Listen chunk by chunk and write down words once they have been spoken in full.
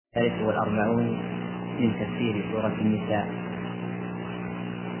الثالث والأربعون من تفسير سورة النساء.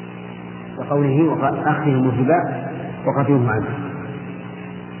 وقوله أخذهم الربا وقتلهم عنه.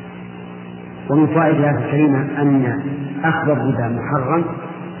 ومن فوائد الآية الكريمة أن أخذ الربا محرم،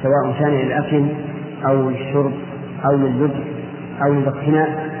 سواء كان للأكل أو للشرب أو لللبس أو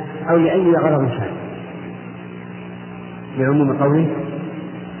للاقتناء أو لأي غرض كان، لعموم قوله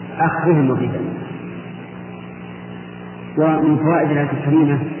أخذهم الربا. ومن فوائد الآية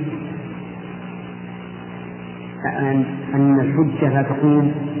الكريمة أن الحجة لا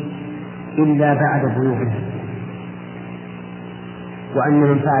تقوم إلا بعد بلوغها، وأن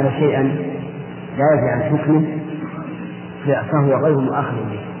من فعل شيئا لا يدري عن حكمه فهو غير مؤاخذ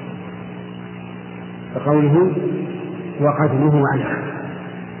به، فقوله وقتله عنه.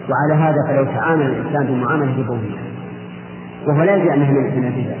 وعلى هذا فلو تعامل الإنسان بمعاملة ربوية وهو لا يدري أنها من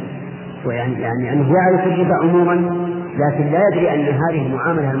الربا، يعني أنه يعرف الربا عموما لكن لا يدري أن هذه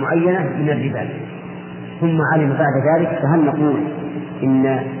المعاملة المعينة من الربا، ثم علم بعد ذلك، فهل نقول إن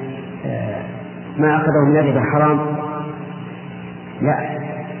ما أخذه من الربا حرام؟ لا،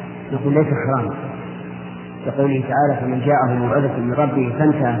 نقول ليس حراما، كقوله تعالى فمن جاءه موعظة من ربه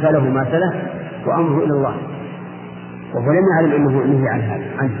فانتهى فله ما سلف وأمره إلى الله، وهو لم يعلم أنه نهي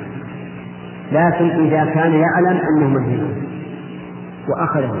عنه، لكن إذا كان يعلم أنه منهي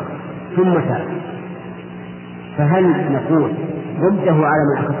وأخذه ثم تاب، فهل نقول رده على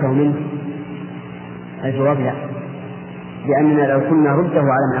من أخذته منه؟ الجواب لا، لأننا لو كنا رده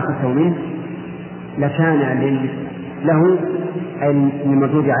على من أخذته منه لكان له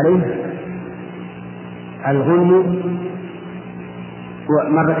المردود عليه الغنم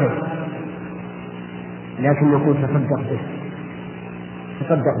مرتين، لكن نقول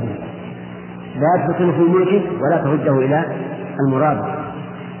تصدق به، لا تدخل في ملكه ولا ترده إلى المراد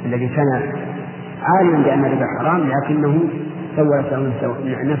الذي كان عالما بأن الربا حرام لكنه سولت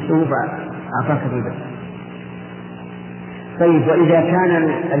نفسه فأعطاك الربا. طيب، وإذا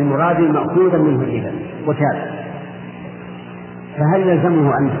كان المراد مأخوذا منه الربا وتاب، فهل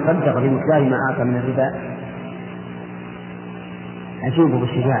يلزمه أن يتصدق بمقدار ما أعطى من الربا؟ أجيبه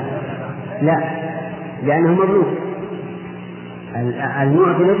بالشجاع لا، لأنه مظلوم،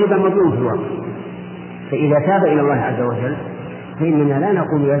 المعطي الربا مظلوم في الواقع، فإذا تاب إلى الله عز وجل فإننا لا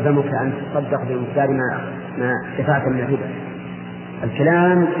نقول يلزمك أن تصدق بمقدار ما دفعت من الربا،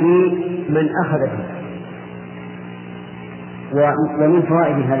 الكلام في من أخذ الربا. ومن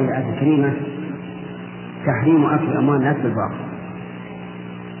فوائد هذه الآية الكريمة تحريم أكل أموال الناس بالباطل،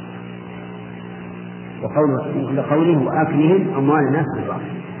 وقوله وأكلهم أموال الناس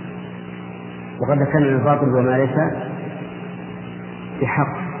بالباطل، وقد ذكرنا الباطل وما ليس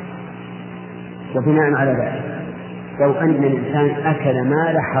بحق. وبناء على ذلك لو أن الإنسان أكل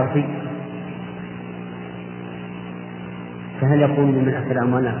مال حرفي فهل يكون من أكل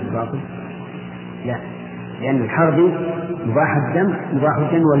أموال الناس بالباطل؟ لا، لأن الحربي مباح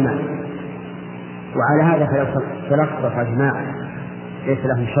الدم والمال. وعلى هذا فلو تلقف جماعة ليس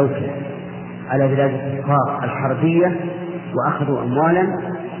لهم شوكة على بلاد الكفار الحربية وأخذوا أموالا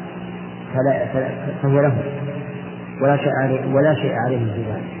فهو لهم ولا شيء عليهم في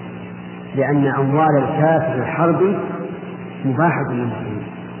ذلك، لأن أموال الكافر الحربي مباحة للمسلمين.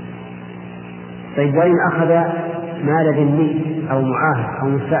 طيب، وإن أخذ مال ذمي أو معاهد أو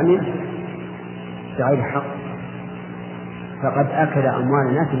مستأمن بغير حق فقد أكل أموال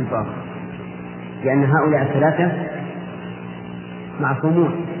الناس بالباطل، لأن هؤلاء الثلاثة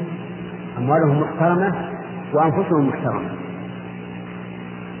معصومون، أموالهم محترمة وأنفسهم محترمة.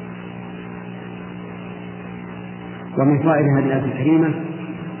 ومن فوائد هذه الآية الكريمة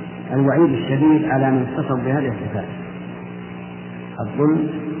الوعيد الشديد على من اتصف بهذه الصفات: الظلم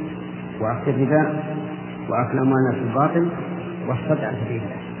وأخذ الربا وأكل أموال الناس بالباطل والصد عن سبيل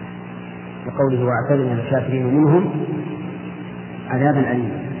الله، وقوله واعتدنا للكافرين منهم عذابا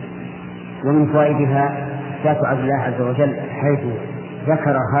أليما. ومن فوائدها إثبات عدل الله عز وجل حيث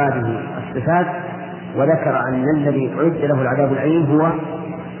ذكر هذه الصفات وذكر أن الذي أعد له العذاب الأليم هو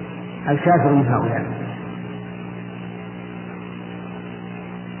الكافر من هؤلاء،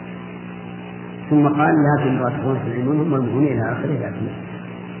 ثم قال لكن الراسخون في العلم هم والمؤمنون إلى آخره، لكن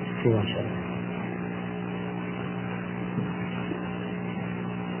شيء إن شاء الله.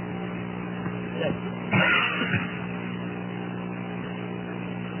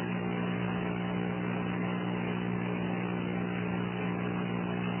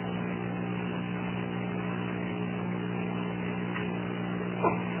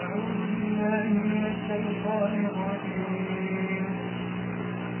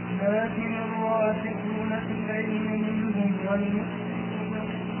 لكن الراسخون في العلم منهم والمؤمنون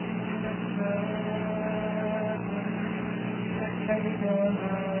بالله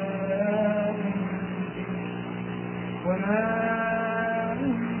والشيطان وما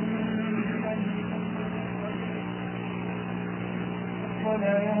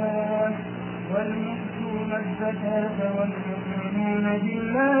الصلاة والمؤتون الزكاة والمؤمنون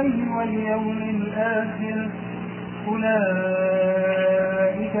بالله واليوم الآخر أولئك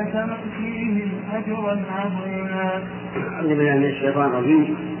سنؤتيهم أجرا عظيما. أعوذ بالله من الشيطان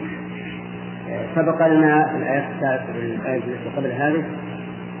الرجيم. سبق لنا الآية التي قبل هذه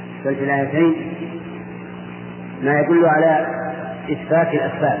في الآيتين ما يدل على إثبات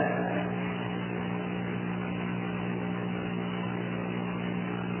الأسباب،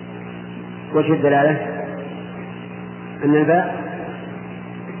 وجه الدلالة أن الباء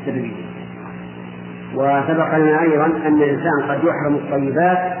السببية. وسبق لنا أيضا أن الإنسان قد يحرم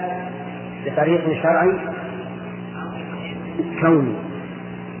الطيبات بطريق شرعي كوني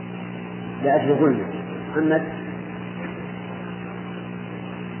لأجل ظلمه. محمد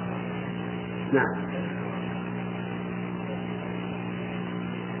نعم.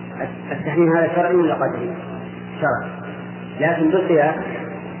 التحريم هذا شرعي ولا قدري؟ شرعي، لكن بالقياس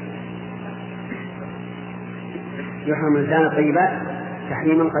يحرم الإنسان الطيبات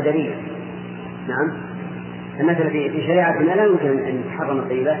تحريما قدريا. نعم. المثل في شريعتنا لا يمكن أن يحرم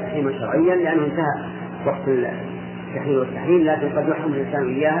الطيبات تحريما شرعيا لأنه انتهى وقت التحريم والتحريم، لكن قد يحرم الإنسان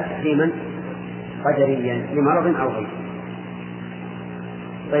إياها تحريما قدريا لمرض أو غيره.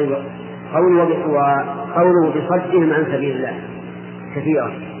 طيب، قوله بصدهم عن سبيل الله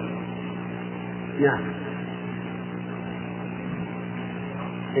كثيرا. نعم.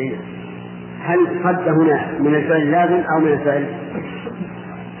 هل صد هنا من الفعل اللازم أو من الفعل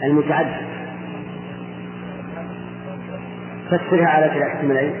المتعدد؟ فسرها على كلا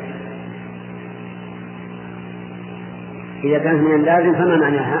احتمالين. إذا كانت من اللازم فما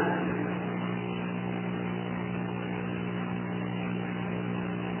معناها؟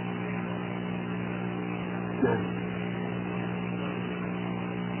 نعم.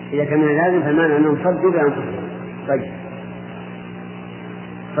 إذا كان من اللازم فمعنى أنهم صدوا بأنفسهم. طيب،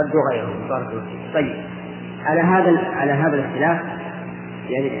 صدوا غيرهم. بارك الله. طيب، على هذا الاختلاف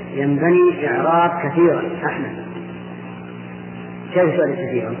يعني ينبني إعراب كثيرا. أحمد كيف سؤال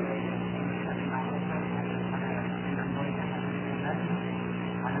كثيرا؟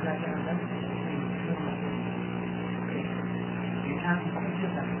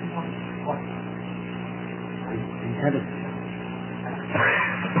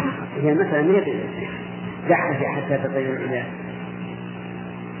 هي مثلا من جحش حتى تطير إلى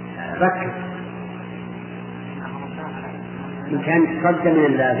ركز. إن كان صد من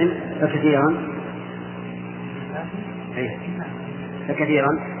اللازم فكثيرا، أي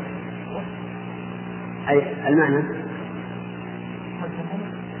فكثيرا، أي المعنى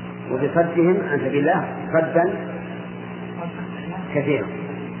وبصدهم عن سبيل الله صدا كثيرا.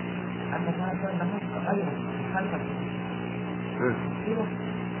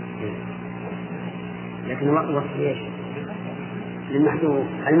 لكن وصف ايش للمحذوف؟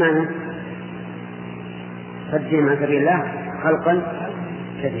 المعنى صدهم عن سبيل الله خلقا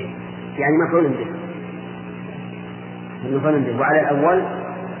كثيرا، يعني مفعول به. وعلى الأول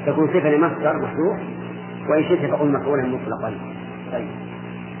تكون صفة لمصدر محذوف، وإن شئت فقل مفعولا مطلقا. طيب،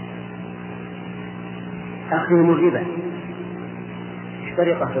 أخذهم الربا. ايش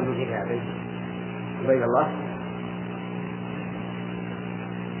طريقة أخذهم الربا يا عبيد الله؟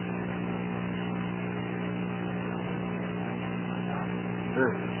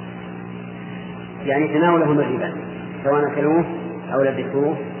 يعني تناولهم الربا سواء أكلوه أو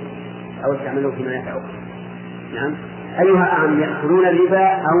لبسوه أو استعملوه فيما ينفعه. نعم. أيها أعم، يأكلون الربا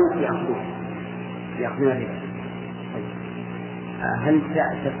أو يأخذون الربا؟ هل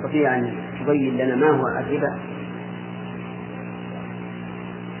تستطيع أن تبين لنا ما هو الربا؟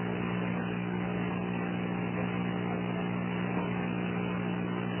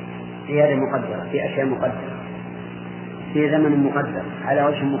 في هذه مقدرة، في أشياء مقدرة، في زمن مقدر، على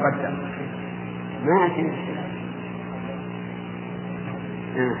وجه مقدر، ما أتنى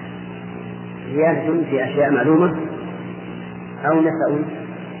زيادة في أشياء معلومة أو نسأ.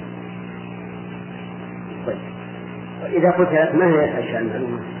 طيب، وإذا قتلت ما هي الأشياء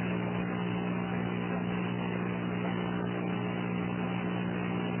المعلومة؟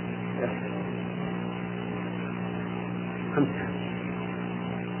 خمسة.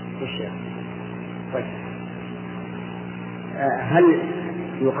 طيب، هل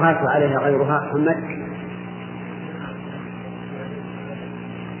يقاس عليها غيرها؟ محمد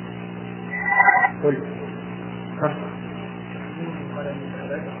قل.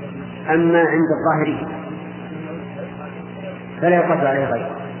 أما عند الظاهرية فلا يقاس عليها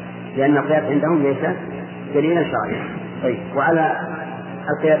غيرها، لأن القياس عندهم ليس دليلا شرعيا. طيب، وعلى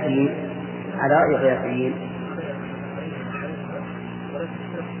القياسيين، على رأي القياسيين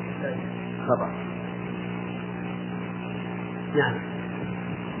خبر. نعم.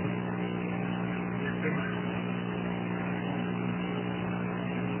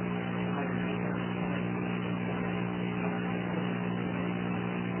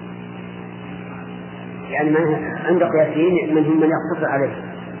 يعني عند قياسين منهم من يقتصر عليه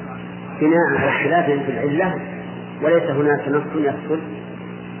بناء على اختلاف في العلة وليس هناك نص يفصل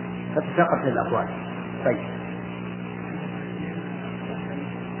فتساقط الأقوال. طيب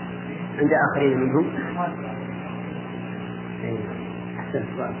عند آخرين منهم أحسن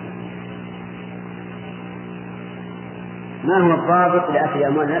سؤال. ما هو الضابط لأكل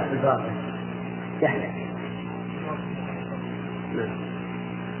أموال الناس بالباطل؟ يحلى.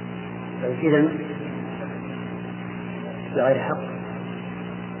 إذن بغير حق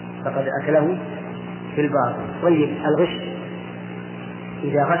فقد أكله في الباطل. طيب الغش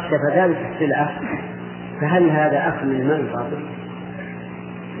إذا غش فذلك السلعة فهل هذا أكل من المال الباطل؟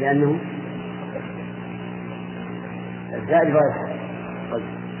 لأنه الزائد بغير حق. طيب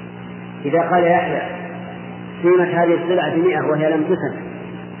إذا قال يحيى قيمة هذه السلعة 100 وهي لم تسن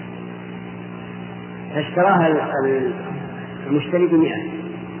فاشتراها المشتري 100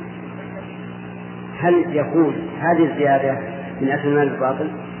 هل يكون هذه الزيادة من أكل المال الباطل؟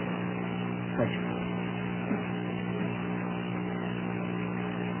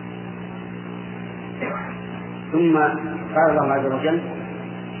 ثم قال الله عز وجل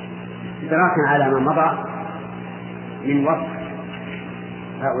استدراكا على ما مضى من وصف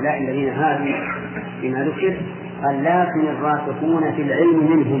هؤلاء الذين هادوا بما ذكر قال لكن الراسخون في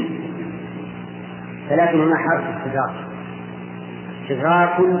العلم منهم. فلكن هنا حرف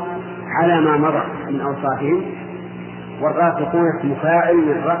استدراك على ما مضى من أوصافهم، والراسخون اسم فاعل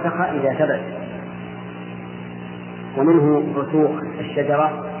من رسخ إذا ثبت، ومنه رسوخ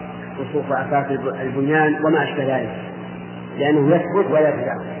الشجرة رسوخ أساس البنيان وما أشبه ذلك لأنه يثبت ولا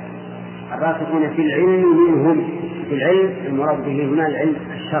يتزعزع. الراسخون في العلم منهم، في العلم المراد به هنا العلم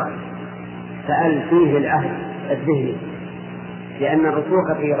الشرعي سأل فيه العهد الذهني، لأن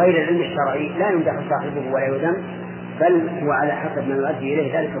الرسوخ في غير العلم الشرعي لا يمدح صاحبه ولا يذم بل هو على حسب ما يؤدي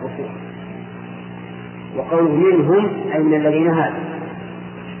إليه ذلك الرسوخ. وقوله منهم أي من الذين هادوا.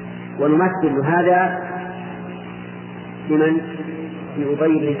 ونمثل هذا لمن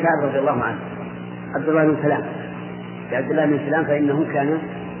أبي بن كعب رضي الله عنه عبد الله بن سلام فإنه كان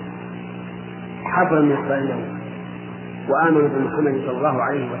حبرا من أحبار اليهود وآمنوا بمحمد صلى الله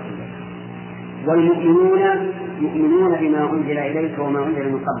عليه وسلم. والمؤمنون يؤمنون بما أنزل إليك وما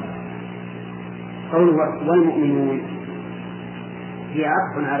أنزل من قبل. قوله والمؤمنون هي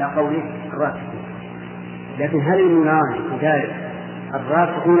عطف على قوله الراسخون، لكن هل المراد ذلك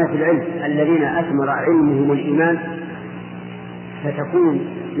الراسخون في العلم الذين أثمر علمهم الإيمان؟ فتكون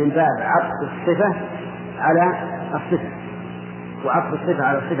من باب عطف الصفة على الصفة، وعطف الصفة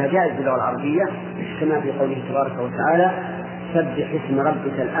على الصفة جائز باللغة العربية كما في قوله تبارك وتعالى سبح اسم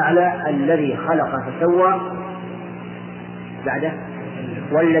ربك الأعلى الذي خلق فسوى بعده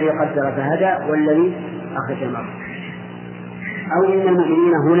والذي قدر فهدى والذي أخرج المرء. أو إن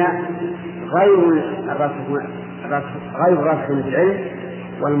المؤمنين هنا غير الراسخون في العلم،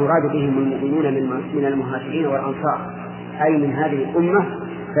 والمراد بهم المؤمنون من المهاجرين والأنصار أي من هذه الأمة،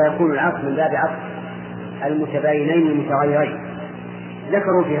 فيكون العطف من باب عطف المتباينين المتغيرين.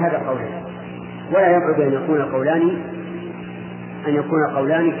 ذكروا في هذا قولين، ولا يبعد أن يكون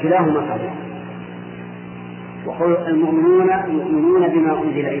قولان كلاهما صحيح. وقول المؤمنون يؤمنون بما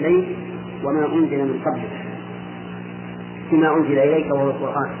أنزل إليك وما أنزل من قبلك، بما أنزل إليك وهو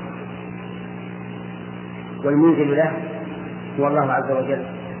القرآن، والمنزل له هو الله عز وجل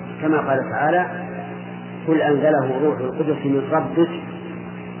كما قال تعالى قل أنزله روح القدس من ربك.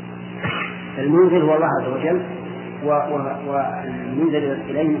 المنزل هو الله عز وجل والمنزل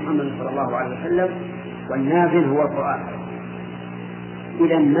إليه محمد صلى الله عليه وسلم، والنازل هو القرآن.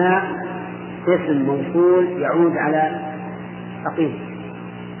 إذا ما اسم موصول يعود على أقيم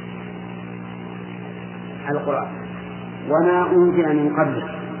على القرآن، وما أنزل من قبل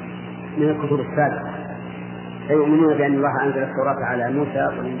من الكتب السابقة، فيؤمنون بأن الله أنزل التوراة على موسى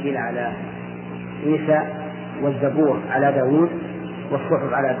والإنجيل على عيسى والزبور على داود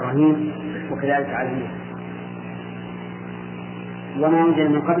والصحف على إبراهيم وكذلك على موسى. وما أنزل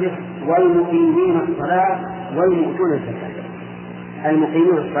من قبله والمقيمين الصلاة والمؤتون الزكاة.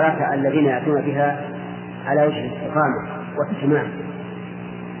 المقيمون الصلاة الذين يأتون بها على وجه الاستقامة والتمام،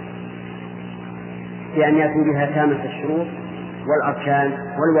 بأن يأتوا بها تامة الشروط والأركان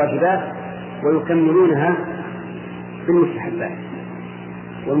والواجبات ويكملونها بالمستحبات.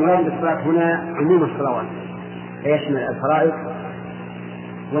 والمراد بالصلاة هنا عموم الصلوات فيشمل الفرائض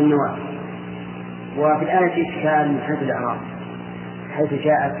والنوافل. وفي الآية إشكال من حيث الإعراب، حيث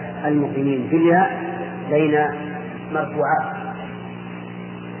جاءت المقيمين بالياء بين مرفوعات،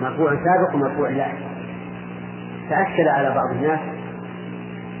 مرفوع سابق ومرفوع لاحق، فأشكل على بعض الناس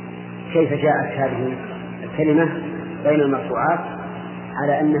كيف جاءت هذه الكلمة بين المرفوعات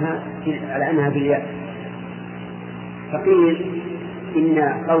على أنها بالياء، فقيل إن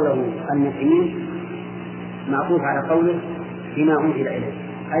قوله المؤمنين معطوف على قوله بما أنزل إليه،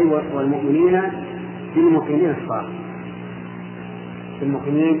 أي والمؤمنين بالمقيمين الصلاة،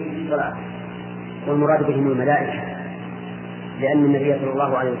 بالمقيمين الصلاة، والمراد بهم الملائكة، لأن النبي صلى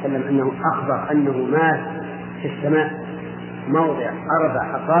الله عليه وسلم أنه أخبر أنه ما في السماء موضع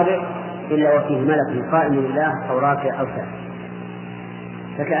 4 أصابع إلا وفيه ملك قائم لله أو راكع أو ساجد،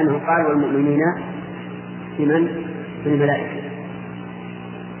 فكأنه قال والمؤمنين بمن؟ بالملائكة.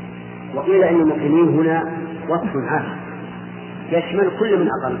 وقيل إن المؤمنين هنا وصف عام يشمل كل من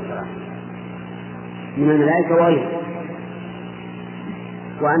أقام الصلاة من الملائكة وغيره،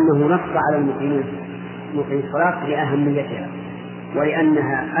 وأنه نص على المقيمين الصلاة لأهميتها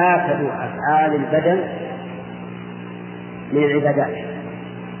ولأنها آكد أفعال البدن من العبادات،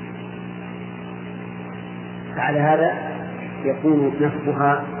 فعلى هذا يكون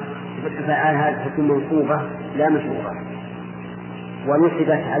نصبها فعلها تكون منصوبة لا مشروطة، ونصبت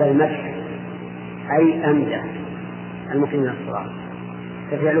على المدح أي أمدح المقيمين الصلاة،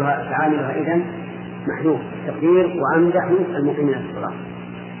 فعاملها إذن محذوف التقدير وأمدح المقيمين الصلاة.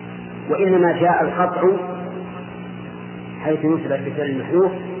 وإنما جاء القطع حيث نسبت بفعل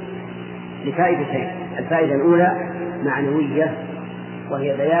المحذوف لفائدتين: الفائدة الأولى معنوية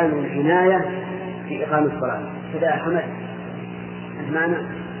وهي بيان العناية في إقام الصلاة فدا حمد المعنى،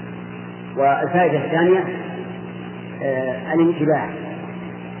 والفائدة الثانية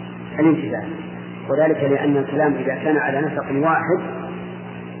الانتباه، وذلك لأن الكلام إذا كان على نسق واحد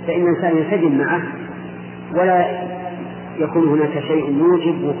فإن الإنسان ينسجم معه ولا يكون هناك شيء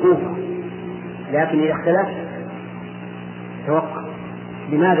يوجب وقوفه، لكن إذا اختلف توقف.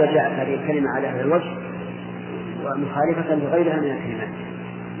 لماذا جاءت هذه الكلمة على هذا الوجه ومخالفة لغيرها من الكلمات؟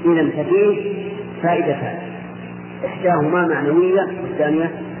 إذن ففيه فائدتان: إحداهما معنوية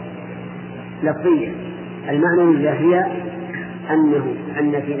والثانية لفظية. المعنوية هي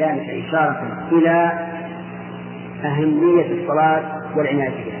أن في ذلك إشارة إلى أهمية الصلاة والعناية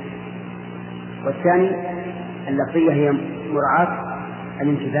بها، والثاني اللفظية هي مراعاة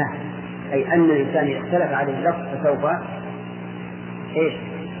الانتباه، أي أن الإنسان إذا اختلف عليه اللفظ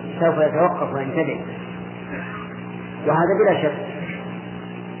سوف يتوقف وينتبه، وهذا بلا شك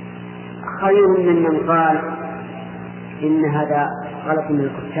خير ممن قال إن هذا غلط من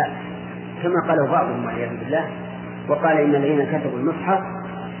الكتاب كما قاله بعضهم والعياذ بالله، وقال إن الذين كتبوا المصحف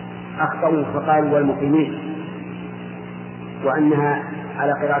أخطأوا فقالوا والمقيمين، وأنها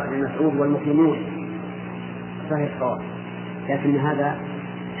على قراءة ابن مسعود والمقيمون، صحيح الصواب، لكن هذا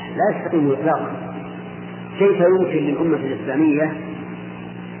لا يستقيم إطلاقا. كيف يمكن للأمة الإسلامية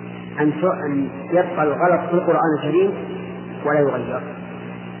أن يبقى الغلط في القرآن الكريم ولا يغير؟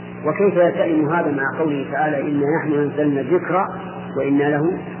 وكيف يتئم هذا مع قوله تعالى إنا نحن نزلنا الذكر وإنا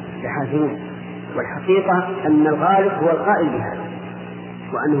له لحافظون؟ والحقيقة أن الغالب هو القائل بهذا،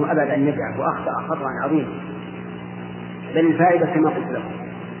 وأنه أبد أن يجعل وأخطأ خطأ عظيما، بل الفائدة كما قلت لكم.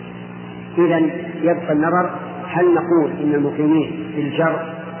 إذن يبقى النظر: هل نقول إن المقيمين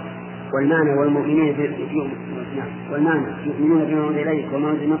بالجر والمعنى والمؤمنين والمعنى يؤمنون بما أنزل إليك وما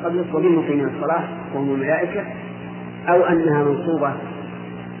أنزل من قبلك وبالمقيمين الصلاة وهم الملائكة، أو أنها منصوبة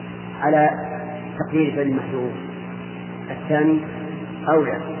على تقدير فعل المحذوف؟ الثاني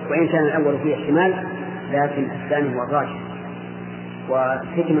أولى، وإن كان الأول فيه احتمال لكن الثاني هو الراجح.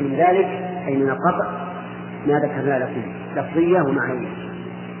 وحكمة من ذلك أي من القطع ما ذكرنا لكم لفظية ومعنوية.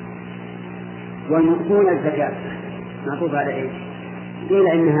 والمؤتون الزكاة معطوف على إيش؟ قيل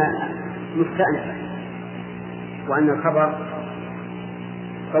إنها مستأنفة، وأن الخبر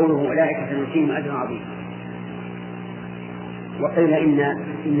قوله أولئك سنؤتيهم أجرا عظيما، وقيل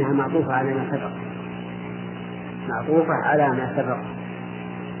إنها معطوفة على ما سبق، معطوفة على ما سبق،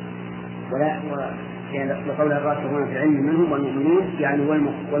 يعني وقول الراسخون في العلم منهم والمؤمنين يعني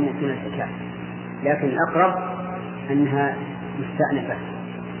والمؤتون الزكاة، لكن الأقرب أنها مستأنفة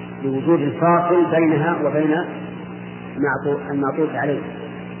لوجود الفاصل بينها وبين المعطوف عليه،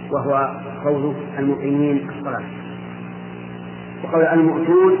 وهو قول المقيمين الصلاة. وقول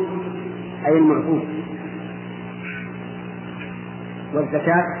المؤتون أي المعطوف،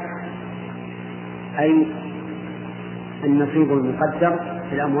 والزكاة أي النصيب المقدر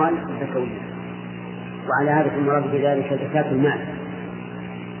في الأموال الزكوية، وعلى هذا المراد بذلك زكاة المال.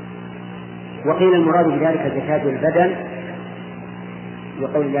 وقيل المراد بذلك زكاة البدن،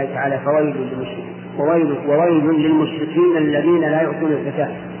 وقول الله تعالى فويل للمشركين وويل للمشركين الذين لا يؤتون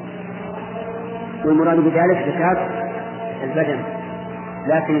الزكاة. والمراد بذلك زكاة البدن،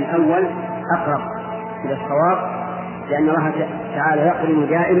 لكن الأول أقرب إلى الصواب، لأن الله تعالى يقرن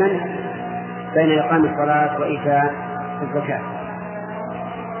دائما بين إقام الصلاة وإيتاء الزكاة.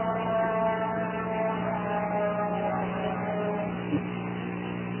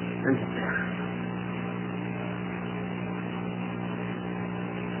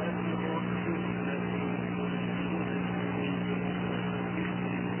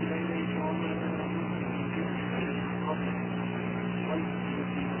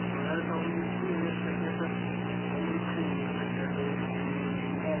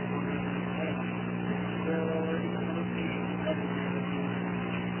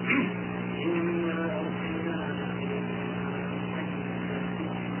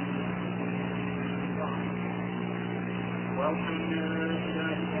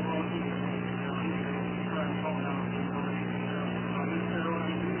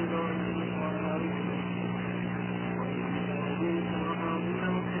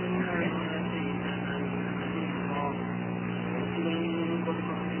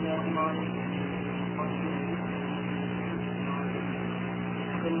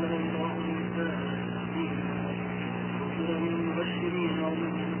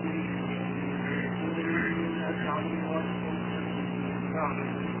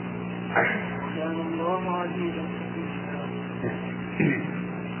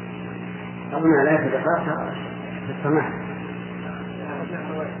 أظن لا يتدقاء في السماح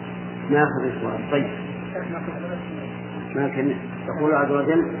ناخذ السؤال. طيب لكن يقول عز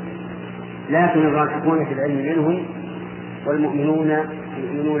وجل لكن الراسخون في العلم منهم والمؤمنون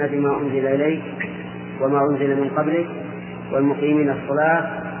يؤمنون بما أنزل إليك وما أنزل من قبلك والمقيمين الصلاة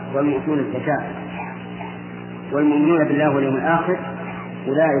والمؤتون الزكاة والمؤمنون بالله واليوم الآخر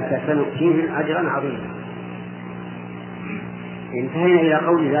أولئك سنؤتيهم أجرا عظيما. انتهينا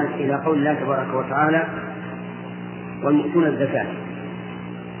إلى قول الله تبارك وتعالى والمؤتون الزكاة،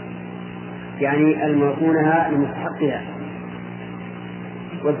 يعني المعطونها لمستحقها.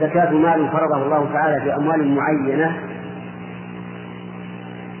 والزكاة مال فرضه الله تعالى بأموال معينة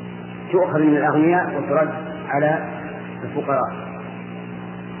تؤخذ من الأغنياء وترد على الفقراء.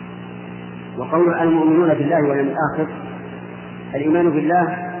 وقول المؤمنون بالله واليوم الآخر، الإيمان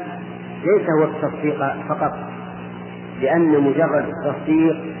بالله ليس هو التصديق فقط، لأن مجرد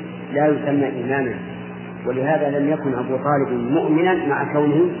التصديق لا يسمى إيمانا، ولهذا لم يكن أبو طالب مؤمنا مع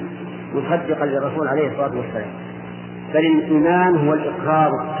كونه مصدقا للرسول عليه الصلاة والسلام، بل الإيمان هو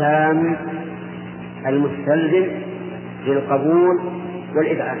الإقرار التام المستلزم للقبول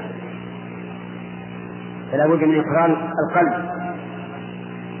والإذعان. فلا بد من إقرار القلب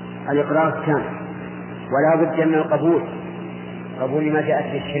الإقرار التام، ولا بد من القبول قبول ما جاءت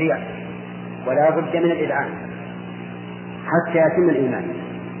به الشريعة، ولا بد من الإذعان حتى يتم الإيمان.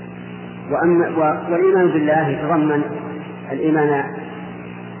 والإيمان بالله يتضمن الإيمان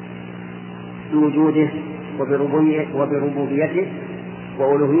بوجوده وبربوبيته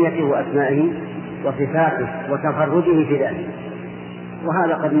وألوهيته وأسمائه وصفاته وتفرده في ذلك،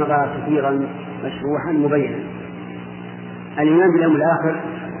 وهذا قد مضى كثيرا مشروحا مبينا. الإيمان باليوم الآخر،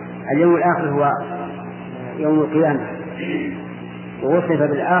 اليوم الآخر هو يوم القيامة، ووصف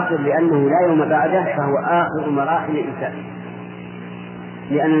بالآخر لأنه لا يوم بعده، فهو آخر مراحل الإنسان،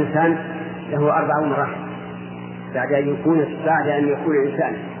 لأن الإنسان له 4 مراحل بعد أن يكون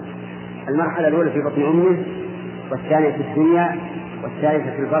إنسانا. المرحلة الأولى في بطن أمه، والثانية في الدنيا،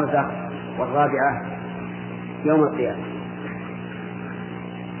 والثالثة في البرزخ، والرابعة يوم القيامة.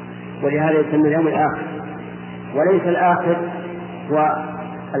 ولهذا يسمى اليوم الآخر، وليس الآخر هو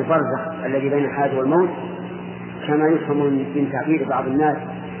البرزخ الذي بين الحياة والموت كما يفهم من تعبير بعض الناس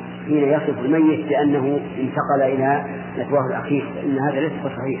حين يصف الميت بأنه انتقل إلى مثواه الأخير، فإن هذا ليس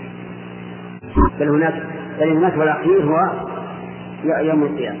صحيح، بل هناك والأخير هو يوم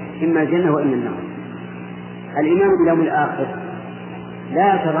القيامة، إما الجنة وإما النار. الإيمان باليوم الآخر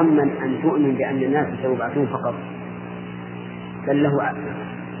لا يتضمن أن تؤمن بأن الناس سيبعثون فقط، بل له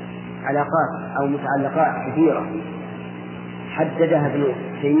علاقات أو متعلقات كثيرة حددها ابن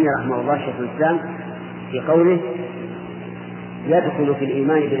تيمية رحمه الله شيخ الإسلام في قوله يدخل في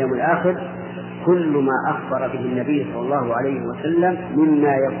الإيمان باليوم الآخر كل ما أخبر به النبي صلى الله عليه وسلم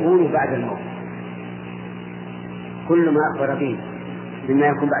مما يكون بعد الموت، كل ما أخبر به مما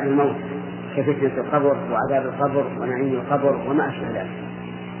يكون بعد الموت كفتنة القبر وعذاب القبر ونعيم القبر وما أشبه ذلك،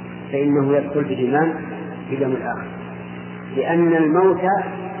 فإنه يدخل بالإيمان باليوم الآخر، لأن الموت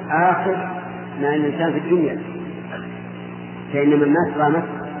آخر مع الإنسان في الدنيا، فإنما الناس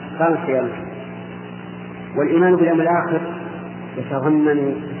قامت قيامته. والإيمان باليوم الآخر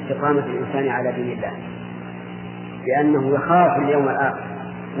يتضمن استقامة الإنسان على دين الله، لأنه يخاف اليوم الآخر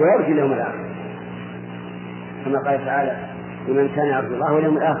ويرجو اليوم الآخر، كما قال تعالى: لمن كان يرجو الله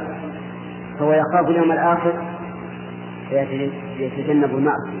واليوم الآخر، فهو يخاف اليوم الآخر فيتجنب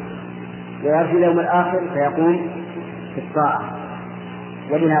المعصية، ويرجو اليوم الآخر فيقوم في الطاعة.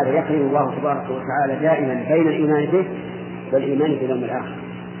 ولهذا يقرن الله تبارك وتعالى دائما بين الإيمان به والإيمان باليوم الآخر،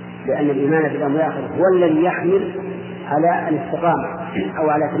 لأن الإيمان باليوم الآخر هو الذي يحمل على الاستقامة أو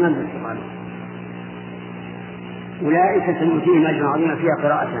على تمام الاستقامة. أولئك سنؤتيهم أجرا عظيما، فيها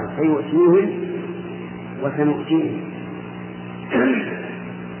قراءتان: سيؤتيهم وسنؤتيهم.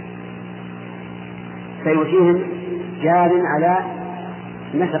 سيؤتيهم جار على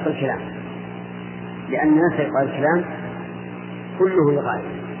نسق الكلام، لأن نسق الكلام كله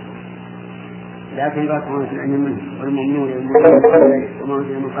لغاية، لكن رأسهم في العلم منه والمؤمنون وما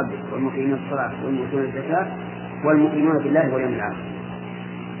أنزل من قبل والمقيمون الصلاة والمؤتون الزكاة والمؤمنون بالله واليوم الآخر.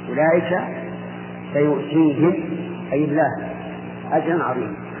 أولئك سيؤتيهم أي الله أجرا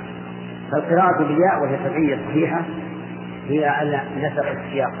عظيما. فالقراءة بالياء وهي تبعية صحيحة هي على نسق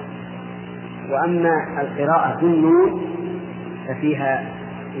السياق، وأما القراءة بالنون ففيها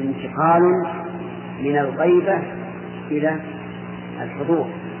انتقال من الغيبة إلى الحضور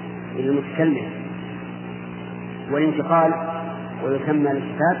إلى المتكلم، والانتقال ويسمى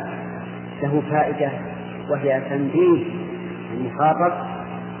الكتاب له فائدة، وهي تنبيه المخاطب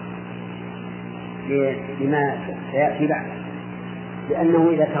لما سيأتي بعد، لأنه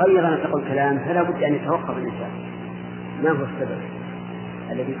إذا تغير نسق الكلام فلا بد أن يتوقف الإنسان ما هو السبب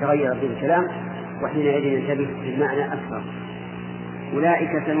الذي تغير به الكلام، وحينئذ ينتبه للمعنى أكثر.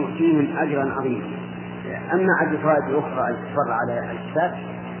 أولئك سنؤتيهم أجرا عظيما. أما عدد فوائد أخرى تفر على الكتاب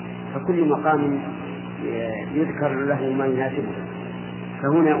فكل مقام يذكر له ما يناسبه،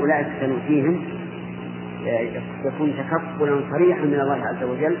 فهنا أولئك سنؤتيهم يكون تكفلا صريحا من الله عز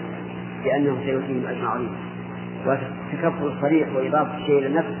وجل لأنه سيؤتيهم أجرا عظيما، والتكفل الصريح وإضافة الشيء إلى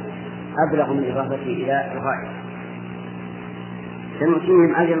النفس أبلغ من إضافته إلى الغاية.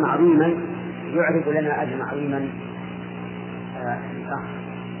 سنؤتيهم أجرا عظيما يعرف لنا أجرا عظيما آخر.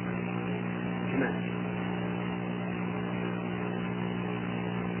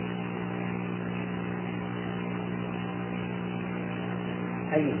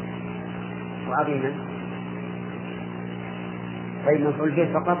 أي وعظيما. طيب مفعول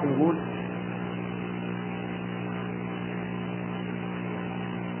به فقط نقول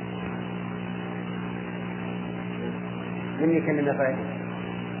من يكلم فائدة.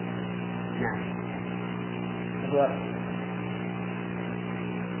 نعم هو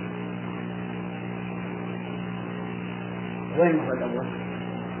وين المفعول الأول؟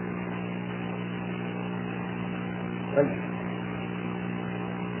 طيب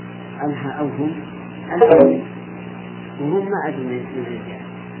أنها أو هم وهم ما أجل من الرجال،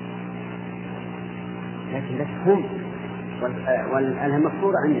 لكن بس هم والأنها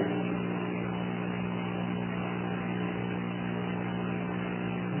مفروضة عندنا.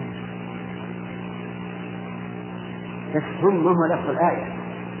 بس هم ما هو لفظ الآية.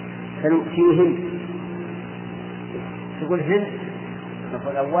 سنؤتيهم تقول هم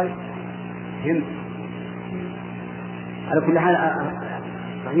المفعول الأول هم. على كل حال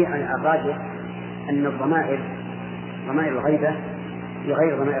صحيح الراجح أن الضمائر ضمائر الغيبة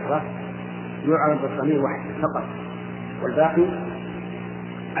بغير ضمائر الرفع يعرض بالضمير واحد فقط والباقي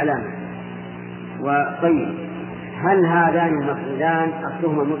علامة. وطيب هل هذان المفعولان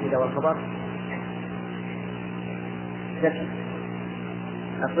أصلهما المبتدأ والخبر؟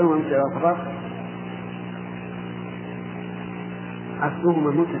 أصلهما المبتدأ والخبر، أصلهما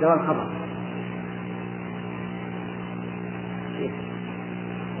المبتدأ والخبر.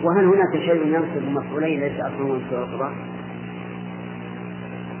 وهل هناك شيء ينصب المفعولين ليس أصلهما المبتدأ والخبر؟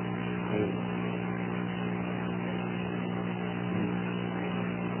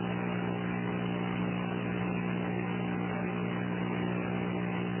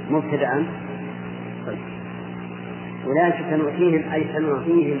 مبتدأ. طيب أولئك سنؤتيهم أي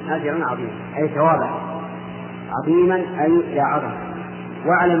سنؤتيهم أجرا عظيما أي ثوابا عظيما أي لا عظم.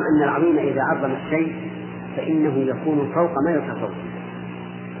 واعلم أن العظيم إذا عظم الشيء فإنه يكون فوق ما يتصور.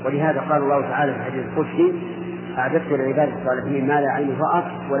 ولهذا قال الله تعالى في الحديث القدسي: أعددت للعباد الصالحين ما لا عين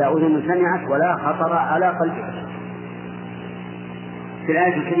رأت ولا أذن سمعت ولا خطر على قلب بشر. في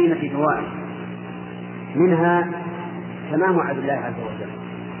الآية الكريمة فوائد، منها تمام عدل الله عز وجل،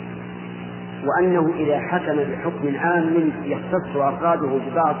 وأنه إذا حكم بحكم عام يختص أفراده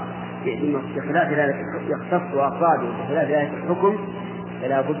ببعض بخلاف ذلك يختص أفراده بخلاف ذلك الحكم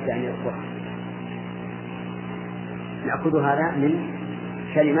فلا بد أن يصبح. نأخذ هذا من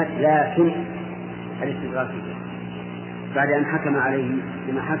كلمة لكن الاستدراكية. بعد أن حكم عليه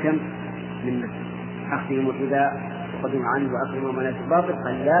بما حكم من أخذهم الربا وقدم عنه وأكلهم ومنات الباطل،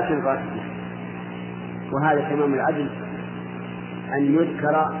 قال لكن غاسل. وهذا تمام العدل أن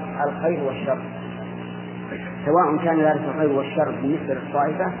يذكر الخير والشر، سواء كان ذلك الخير والشر بالنسبة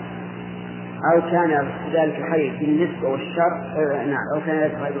للطائفة أو كان ذلك الخير بالنسبة والشر أو كان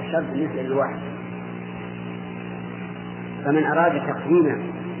ذلك الخير والشر بالنسبة للواحد. فمن أراد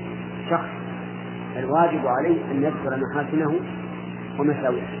تقديم شخص الواجب عليه أن يذكر محاسنه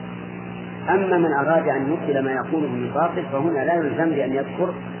ومساوئه. أما من أراد أن يبطل ما يقوله من باطل فهنا لا يلزم بأن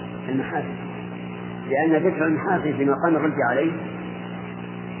يذكر المحاسن، لأن ذكر المحاسن في مقام الرد عليه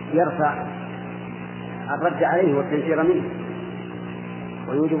يرفع الرد عليه والتنفير منه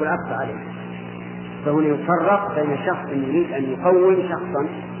ويوجب العطف عليه. فهنا يفرق بين شخص يريد أن يقوم شخصا،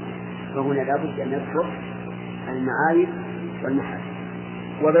 فهنا لا بد أن يذكر المعايب والمحاسن،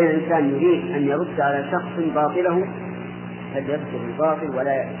 وبين إنسان يريد أن يرد على شخص باطله فليذكر الباطل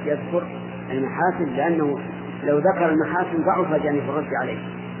ولا يذكر المحاسن، لأنه لو ذكر المحاسن ضعف جانب الرد عليه.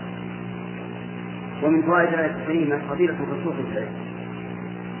 ومن فوائد الآية الكريمة فضيلة الرسوخ في العلم،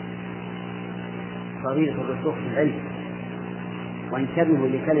 فضيلة الرسوخ في العلم. وانتبهوا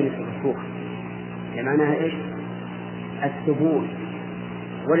لكلمة الرسوخ، معناها إيش؟ الثبوت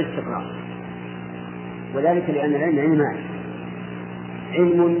والاستقرار. وذلك لأن العلم علمان: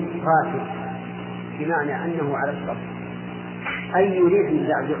 علم قاصد بمعنى أنه على الشرط أي يريد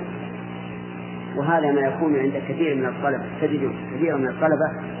الزعزع، وهذا ما يكون عند كثير من الطلبة. تجد كثير من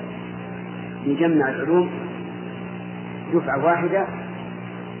الطلبة يجمع العلوم دفعة واحدة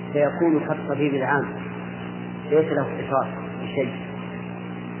فيكون كالطبيب العام ليس له اختصاص بشيء،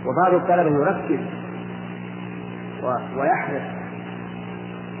 وبعض الطلبة يركز ويحرص،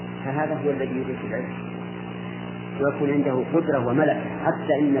 فهذا هو الذي يريد العلم ويكون عنده قدرة وملكة.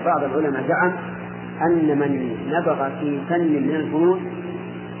 حتى إن بعض العلماء زعم أن من نبغ في فن من الفنون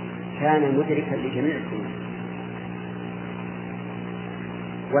كان مدركا لجميع الفنون.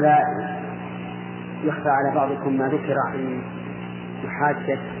 ولا يخفى على بعضكم ما ذكر عن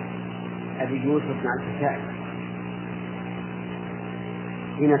محادثة أبي يوسف مع الكسائي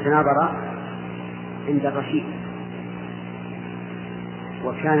حين تناظر عند الرشيد،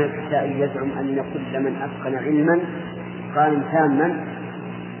 وكان الكسائي يزعم أن كل من أتقن علما قال تاما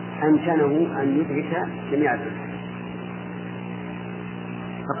أمكنه أن يدرك جميع العلم.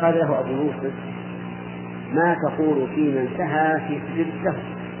 فقال له أبو يوسف: ما تقول في من سهى في سجود السهو؟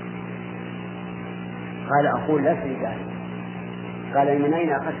 قال: أقول لا شيء ذلك. قال: من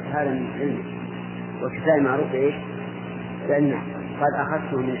أين أخذت هذا من علمي؟ والكسائي معروف إيش؟ لأنه قال: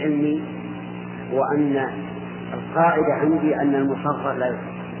 أخذته من علمي وأن القاعدة عندي أن المصغر لا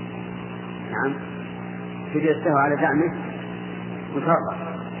يصغر. نعم، سجود السهو على زعمه مصغر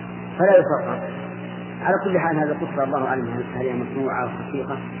فلا يصغر. على كل حال هذا قصة الله أعلم هل هي مصنوعة أو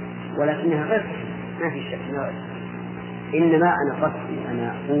حقيقة، ولكنها غير ما في شك. إنما أنا قصدي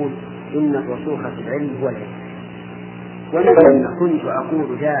أنا أقول إن الرسوخ في العلم هو العلم. ولما كنت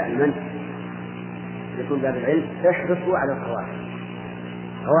أقول دائما لطلاب العلم: احرصوا على القواعد،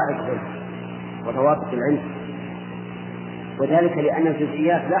 قواعد العلم وضوابط العلم، وذلك لأن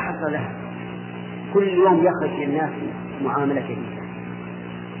الجزئيات لا حصر لها. كل يوم يخرج للناس معاملة جديدة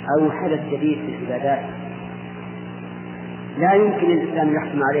أو حدث جديد في العبادات لا يمكن الإنسان أن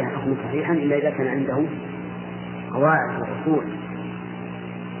يحكم عليها حكما صحيحا إلا إذا كان عنده قواعد وأصول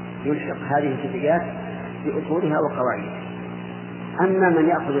يلحق هذه الجزئيات بأصولها وقواعدها. أما من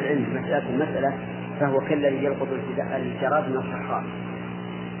يأخذ العلم مسألة فهو كالذي يلقط الجراد من الصحراء،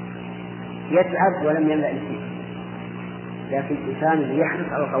 يتعب ولم يملأ فيه. لكن الإنسان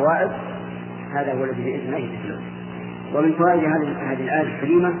يحرص على القواعد هذا هو الذي بإذن الله يتفلح. ومن فوائد هذه الآية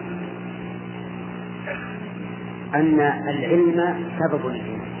الكريمة أن العلم سبب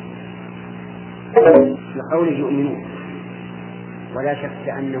للإيمان، لقوله يؤمنون. ولا شك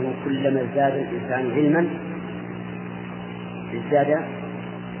أنه كلما ازداد الإنسان علما ازداد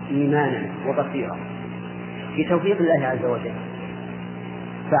إيمانا وبصيرا في توفيق الله عز وجل.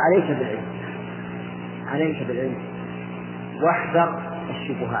 فعليك بالعلم، عليك بالعلم، واحذر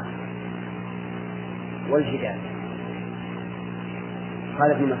الشبهات والجدال.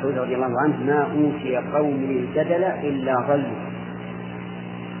 قال ابن مسعود رضي الله عنه: ما أوتي قوم الجدل إلا ضلوا.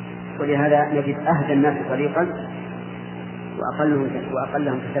 ولهذا نجد أهدى الناس طريقا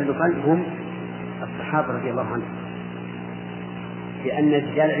وأقلهم تسلفا هم الصحابة رضي الله عنهم، لأن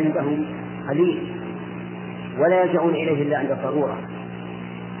الجدال عندهم قليل ولا يلجؤون إليه إلا عند الضرورة.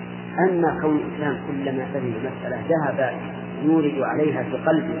 أما كون الإنسان كلما فهم مسألة ذهب يورد عليها في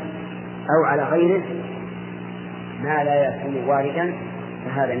قلبه أو على غيره ما لا يكون واردا،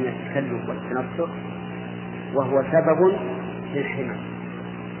 فهذا من التكلف والتنصر وهو سبب للحماية.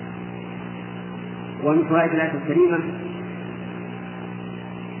 ومن فوائد الآية الكريمة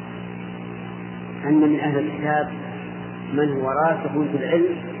أن من أهل الكتاب من هو راسخ في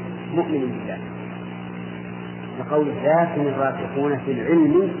العلم مؤمن بالله، لقوله لكن الراسخون في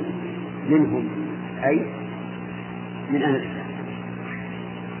العلم منهم أي من أهل الكتاب.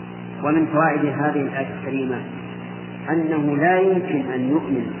 ومن فوائد هذه الآية الكريمة أنه لا يمكن أن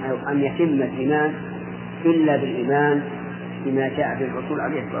يؤمن أو أن يتم الإيمان إلا بالإيمان بما جاء به الرسول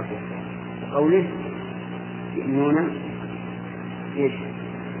عليه الصلاة والسلام، وقوله يؤمنون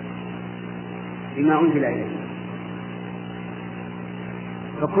بما أنزل إليه.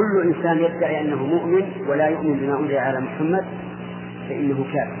 فكل إنسان يدعي أنه مؤمن ولا يؤمن بما أنزل على محمد فإنه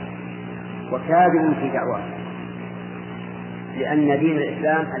كافر وكاذب في دعواه، لأن دين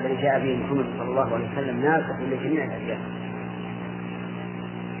الإسلام الذي جاء به محمد صلى الله عليه وسلم ناسخ لجميع الأديان.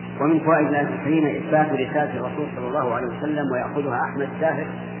 ومن فوائد الآية الكريمة إثبات رسالة الرسول صلى الله عليه وسلم ويأخذها أحمد ساهر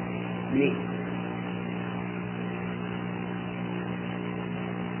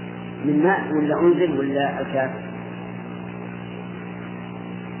من ماء ولا أنزل ولا الكاف؟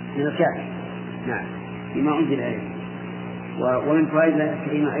 من الكاف، نعم، بما أنزل إليه. ومن فوائد الآية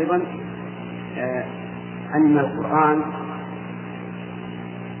الكريمة أيضا أن القرآن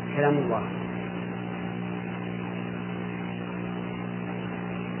كلام الله،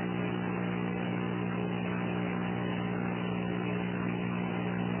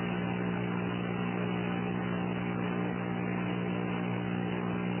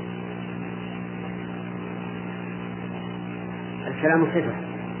 الكلام صفة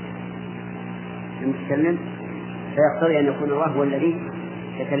المتكلم، فيقتضي أن يكون الله هو الذي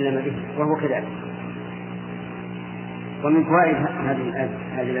تكلم به وهو كذلك. ومن فوائد هذه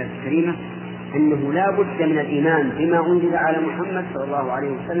الآية الكريمة أنه لا بد من الإيمان بما أنزل على محمد صلى الله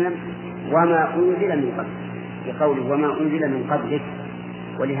عليه وسلم وما أنزل من قبل، بقوله وما أنزل من قبلك.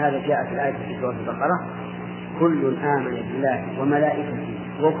 ولهذا جاءت الآية في سورة البقرة كل آمن بالله وملائكته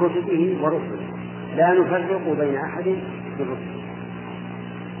وكتبه ورسله لا نفرق بين أحد من رسله.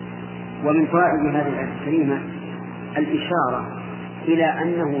 ومن فوائد هذه الآية الكريمة الإشارة إلى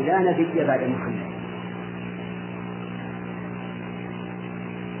أنه لا نبي بعد محمد،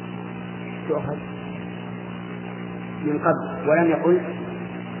 تؤخذ من قبل ولم يقل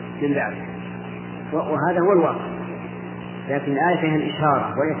من بعد، وهذا هو الواقع، لكن الآية فيها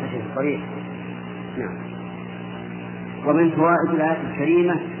الإشارة وليس شيء صريح. نعم. ومن فوائد الآية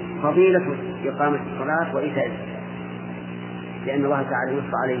الكريمة فضيلة إقامة الصلاة وإيتاء الزكاة، لأن الله تعالى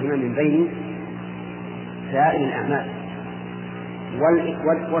نص عليهما من بين سائر الأعمال.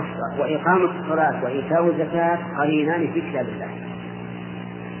 وإقامة الصلاة وإيتاء الزكاة قرينان في كتاب الله.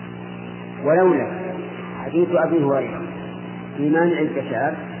 ولولا حديث أبي هريرة في مانع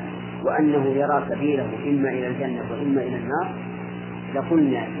الزكاة وأنه يرى سبيله إما إلى الجنة وإما إلى النار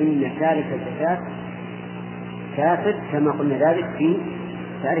لقلنا إن تارك الزكاة كافر كما قلنا ذلك في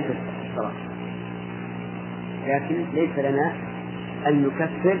تارك الصلاة، لكن ليس لنا أن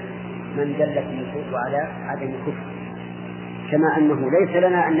نكفر من دلت النصوص على عدم الكفر، كما أنه ليس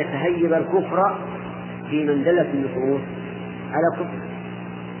لنا أن نتهيب الكفر في من دلت النصوص على كفر،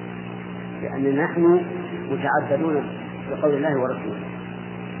 لأن نحن متعبدون بقول الله ورسوله.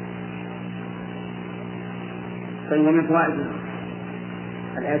 ومن فوائد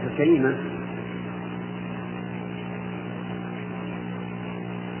الآية الكريمة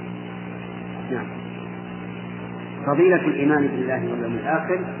نعم فضيلة الإيمان بالله واليوم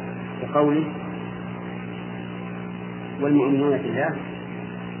الآخر، وقوله والمؤمنون بالله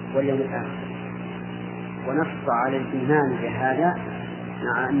واليوم الآخر، ونص على الإيمان بهذا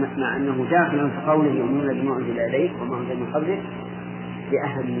مع أنه داخل في قوله يؤمنون بما أنزل إليك وما أنزل من قبلك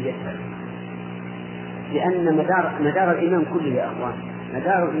بأهميته، لأن مدار الإيمان كله يا أخوان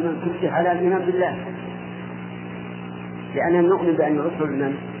مدار الإيمان كله على الإيمان بالله، لأننا نؤمن بأن رسل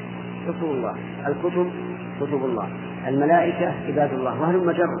من رسول الله، الكتب كتب الله، الملائكة عباد الله، وهل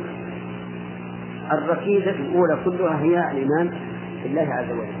مجرد الركيزة الأولى كلها هي الإيمان بالله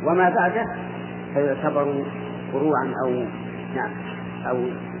عز وجل، وما بعده فيعتبر فروعا أو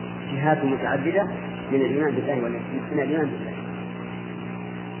جهات متعددة من الإيمان بالله من الإيمان بالله.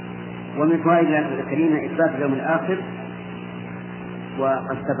 ومن فوائد الآية الكريمة إثبات اليوم الآخر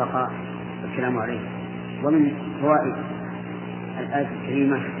وقد سبق الكلام عليه. ومن فوائد الآية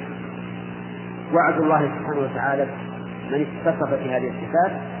الكريمة وعد الله سبحانه وتعالى من اتصف بهذه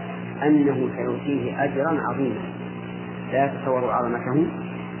الصفات أنه سيؤتيه أجرا عظيما لا يتصور عظمته،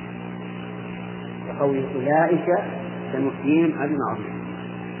 وقول أولئك سنؤتيهم أجرا عظيما.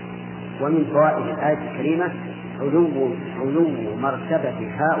 ومن فوائد الآية الكريمة علو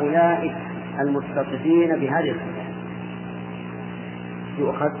مرتبة هؤلاء المتصفين بهذه الصفات،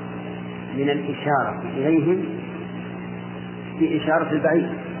 يؤخذ من الإشارة إليهم بإشارة البعيد،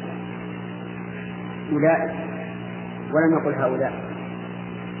 أولئك، ولم يقل هؤلاء،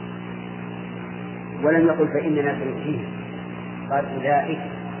 ولم يقل فإننا سنؤتيهم، قال أولئك،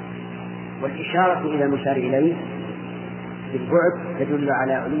 والإشارة إلى المشار إليه بالبعد تدل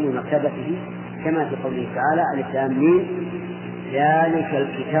على علو مرتبته، كما في قوله تعالى ألف لام ميم ذلك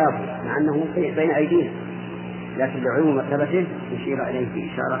الكتاب، مع أنه بين أيدينا لكن لعلو مرتبته يشير إليه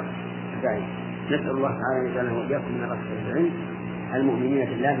بإشارة بعيد. نسأل الله تعالى أن يجعله وإياكم من رسول العلم المؤمنين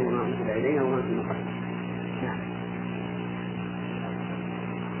بالله وما أنزل إلينا وما أنزل من قبل. نعم.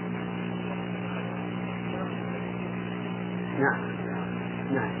 نعم.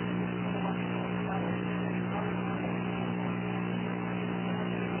 نعم.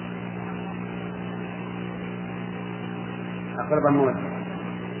 أقرب الموت.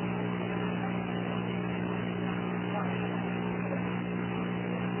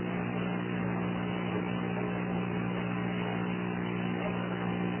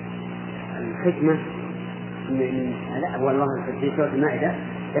 الحكمة لا والله في سورة المائدة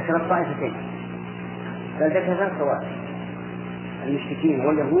ذكر الطائفتين، بل ذكر ثلاث طوائف: المشركين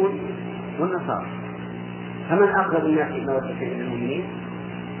واليهود والنصارى. فمن أقرب الناس مودة إلى المؤمنين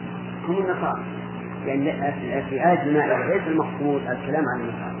هم النصارى، لأن في آية المائدة ليس المقصود الكلام عن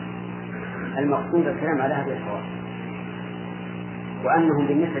النصارى، المقصود الكلام على هذه الطوائف، وأنهم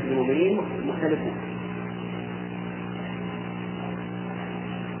بالنسبة للمؤمنين مختلفون.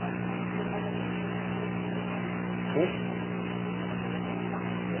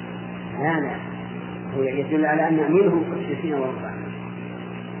 لا هو يدل على أن منهم قسيسين ورهبان،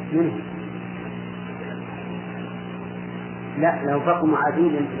 منهم لا لو بقوا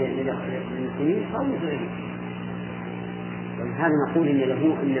معادين للمسلمين فهم مسلمين. ولهذا نقول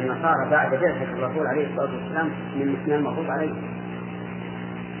إن النصارى بعد بعثة الرسول عليه الصلاة والسلام من المسلمين المفروض عليه،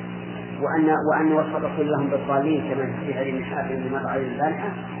 وأن وصف الرسول لهم بالضالين كما في هذه المحافل اللي مر عليه البارحة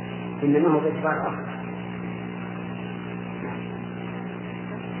إنما هو باعتبار آخر.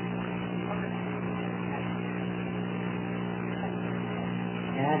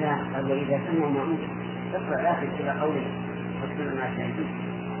 هذا قال وإذا سمعوا ما أنزل تقرأ الآخر إلى قوله فاصبروا مع الشاهدين.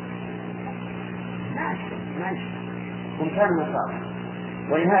 ماشي هم كانوا نصارى،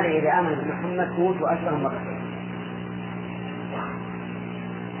 ولهذا إذا آمن بمحمد كنت وأشبه مرتين،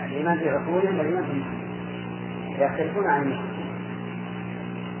 الإيمان بعقولهم والإيمان بمحمد يختلفون عن المشركين.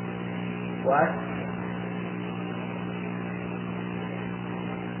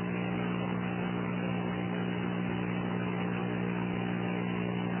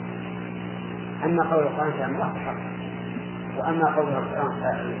 أما قول القرآن فعن الله فحق، وأما قول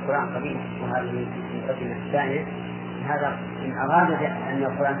القرآن قديم وهذه المقدمة الثانية هذا إن أراد أن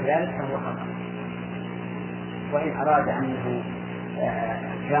القرآن كذلك فهو خطأ، وإن أراد أنه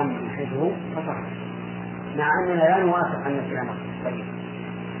كلام يحبه فصح، مع أننا لا نوافق أن الكلام قديم،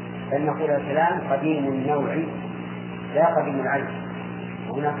 بل نقول الكلام قديم النوع لا قديم العلم،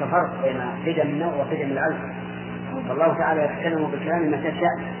 وهناك فرق بين قدم النوع وقدم العلم. فالله تعالى يتكلم بالكلام متى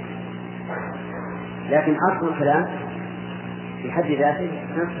شاء، لكن أصل الكلام في حد ذاته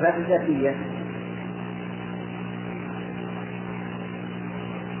من الصفات الذاتية.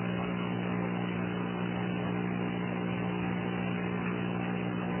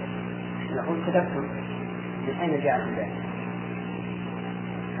 نقول كتبتم من أين جاء ذلك؟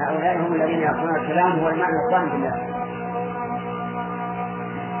 هؤلاء هم الذين يقولون الكلام هو المعنى القائم بالله.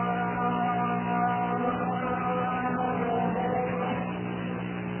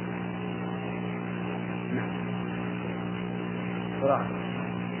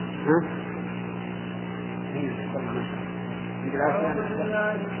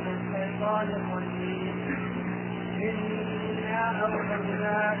 إنا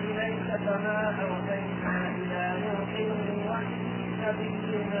أوحينا إليك كما أوحينا إلى نوح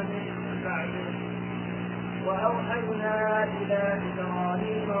والنبيين من بعده وأوحينا إلى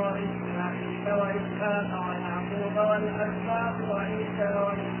إبراهيم وإسماعيل وإسحاق ويعقوب والأسباط وعيسى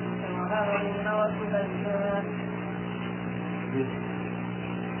وموسى وهارون وسليمان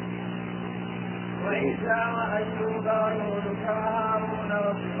وأيوب ويونس وهارون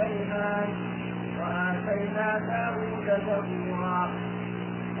وسليمان وآتينا داود زبورا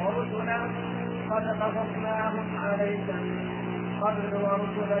ورسلا قد قصصناهم عليك من قبل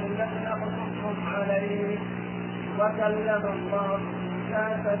ورسلا لم نقصصهم عليك وكلم الله موسى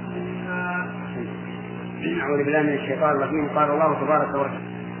تكليما. أعوذ بالله من الشيطان الرجيم. قال الله تبارك وتعالى